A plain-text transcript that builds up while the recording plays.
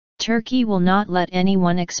Turkey will not let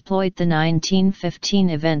anyone exploit the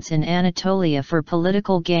 1915 events in Anatolia for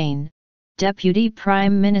political gain, Deputy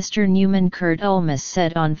Prime Minister Numan Kurtulmus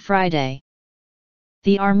said on Friday.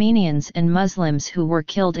 The Armenians and Muslims who were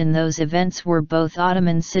killed in those events were both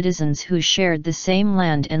Ottoman citizens who shared the same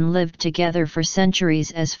land and lived together for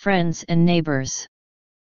centuries as friends and neighbors.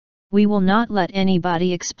 We will not let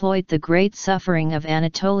anybody exploit the great suffering of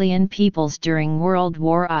Anatolian peoples during World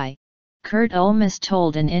War I, Kurtulmus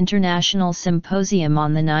told an international symposium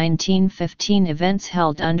on the 1915 events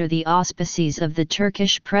held under the auspices of the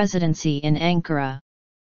Turkish presidency in Ankara.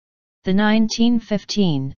 The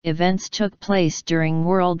 1915 events took place during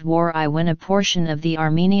World War I, when a portion of the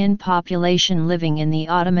Armenian population living in the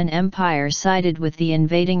Ottoman Empire sided with the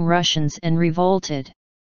invading Russians and revolted.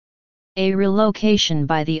 A relocation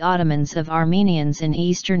by the Ottomans of Armenians in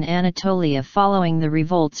eastern Anatolia following the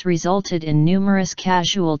revolts resulted in numerous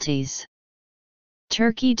casualties.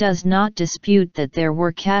 Turkey does not dispute that there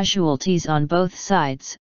were casualties on both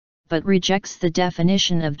sides, but rejects the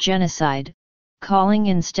definition of genocide, calling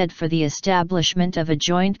instead for the establishment of a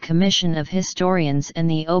joint commission of historians and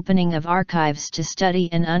the opening of archives to study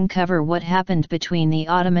and uncover what happened between the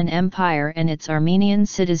Ottoman Empire and its Armenian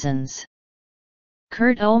citizens.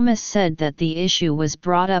 Kurtulmus said that the issue was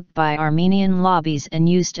brought up by Armenian lobbies and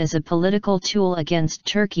used as a political tool against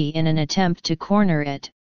Turkey in an attempt to corner it,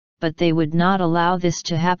 but they would not allow this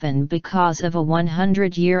to happen because of a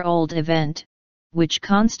 100-year-old event, which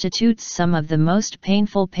constitutes some of the most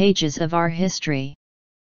painful pages of our history.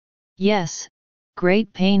 Yes,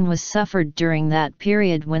 great pain was suffered during that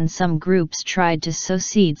period when some groups tried to sow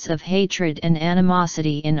seeds of hatred and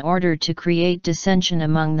animosity in order to create dissension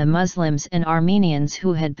among the Muslims and Armenians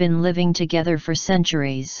who had been living together for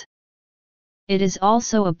centuries. It is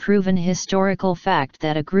also a proven historical fact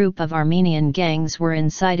that a group of Armenian gangs were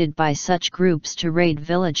incited by such groups to raid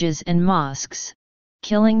villages and mosques,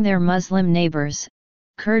 killing their Muslim neighbors,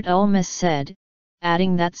 Kurtulmus said,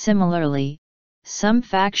 adding that similarly, some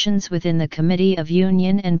factions within the Committee of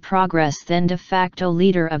Union and Progress, then de facto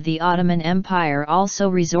leader of the Ottoman Empire, also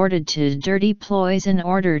resorted to dirty ploys in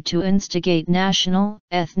order to instigate national,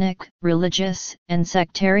 ethnic, religious, and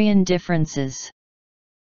sectarian differences.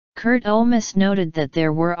 Kurtulmus noted that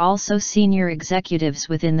there were also senior executives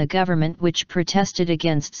within the government which protested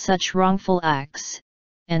against such wrongful acts,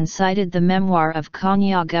 and cited the memoir of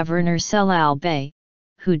Konya Governor Celal Bey,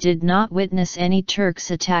 who did not witness any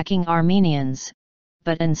Turks attacking Armenians,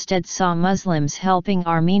 but instead saw Muslims helping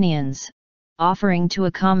Armenians, offering to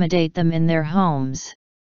accommodate them in their homes.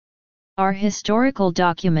 Our historical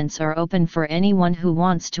documents are open for anyone who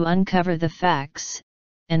wants to uncover the facts,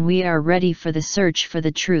 and we are ready for the search for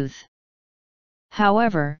the truth.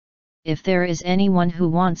 However, if there is anyone who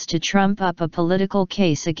wants to trump up a political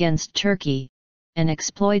case against Turkey, and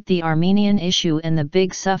exploit the Armenian issue and the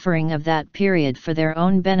big suffering of that period for their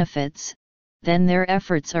own benefits, then their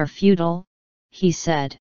efforts are futile, he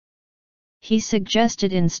said. He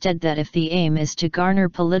suggested instead that if the aim is to garner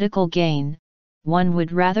political gain, one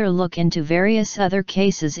would rather look into various other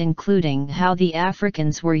cases, including how the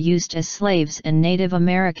Africans were used as slaves and Native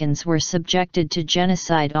Americans were subjected to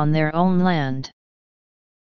genocide on their own land.